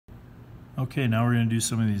Okay, now we're going to do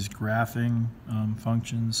some of these graphing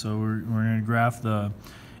functions. So we're going to graph the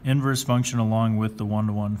inverse function along with the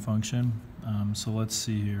one-to-one function. So let's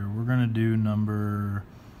see here. We're going to do number,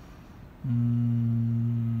 I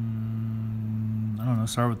don't know,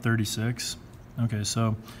 start with 36. Okay,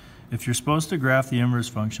 so if you're supposed to graph the inverse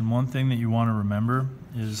function, one thing that you want to remember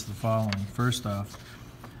is the following. First off,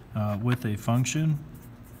 with a function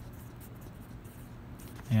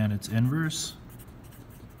and its inverse,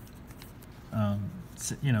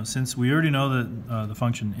 since we already know that the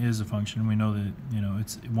function is a function, we know that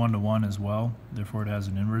it's one-to-one as well, therefore it has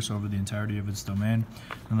an inverse over the entirety of its domain,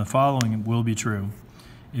 and the following will be true.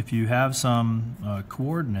 If you have some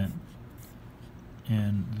coordinate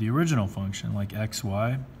in the original function, like x,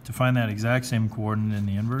 y, to find that exact same coordinate in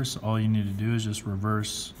the inverse, all you need to do is just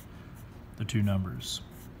reverse the two numbers.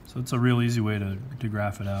 So it's a real easy way to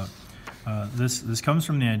graph it out. This comes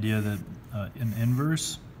from the idea that an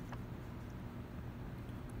inverse,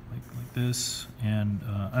 like this, and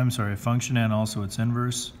a function and also its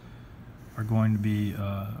inverse are going to be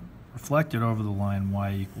reflected over the line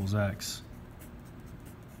y equals x.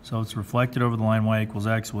 So it's reflected over the line y equals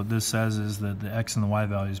x. What this says is that the x and the y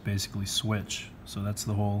values basically switch. So that's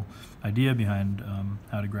the whole idea behind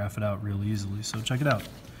how to graph it out real easily. So check it out.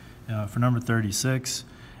 For number 36,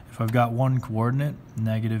 if I've got one coordinate,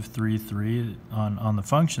 negative 3, 3, on the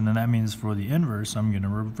function, then that means for the inverse, I'm going to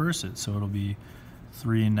reverse it. So it'll be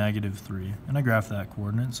 3, negative 3. And I graph that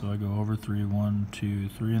coordinate. So I go over 3, 1, 2,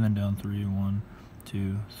 3, and then down 3, 1,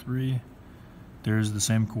 2, 3. There's the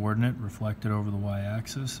same coordinate reflected over the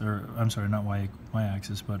y-axis, or I'm sorry, not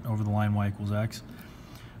y-axis, but over the line y equals x.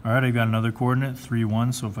 All right, I've got another coordinate, 3,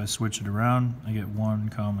 1, so if I switch it around, I get 1,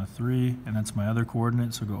 3, and that's my other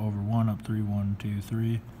coordinate, so go over 1, up 3, 1, 2,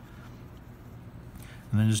 3.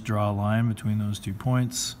 And then just draw a line between those 2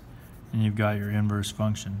 points, and you've got your inverse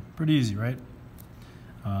function. Pretty easy, right?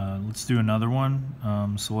 Let's do another one.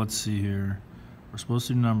 So let's see here. We're supposed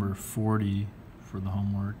to do number 40 for the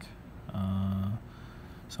homework.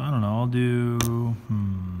 So I don't know, I'll do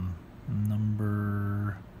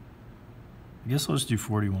number, I guess let's do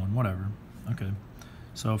 41, whatever. Okay,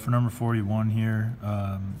 so for number 41 here,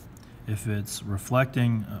 if it's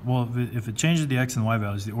reflecting, if it changes the x and y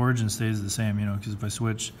values, the origin stays the same, because if I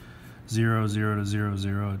switch 0, 0 to 0,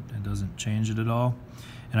 0, it doesn't change it at all.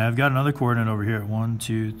 And I've got another coordinate over here at 1,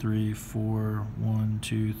 2, 3, 4, 1,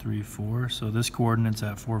 2, 3, 4. So this coordinate's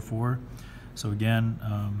at 4, 4. So again,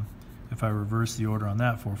 if I reverse the order on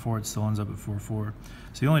that 4, 4, it still ends up at 4, 4.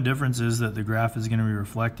 So the only difference is that the graph is going to be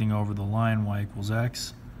reflecting over the line y equals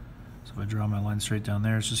x. So if I draw my line straight down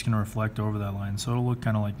there, it's just going to reflect over that line. So it'll look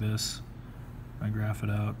kind of like this if I graph it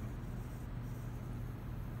out.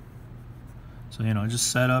 So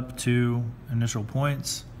just set up 2 initial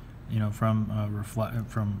points,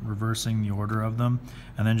 from reversing the order of them,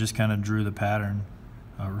 and then just kind of drew the pattern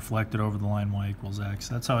reflected over the line y equals x.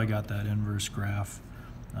 That's how I got that inverse graph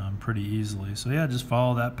pretty easily. So yeah, just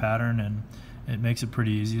follow that pattern and it makes it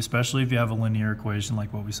pretty easy, especially if you have a linear equation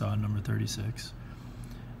like what we saw in number 36.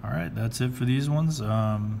 All right, that's it for these ones.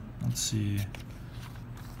 Let's see.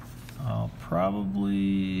 I'll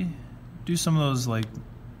probably do some of those like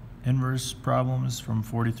inverse problems from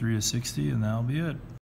 43 to 60, and that'll be it.